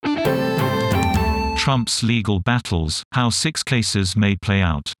Trump's legal battles, how 6 cases may play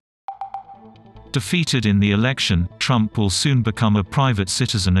out. Defeated in the election, Trump will soon become a private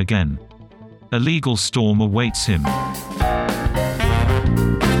citizen again. A legal storm awaits him.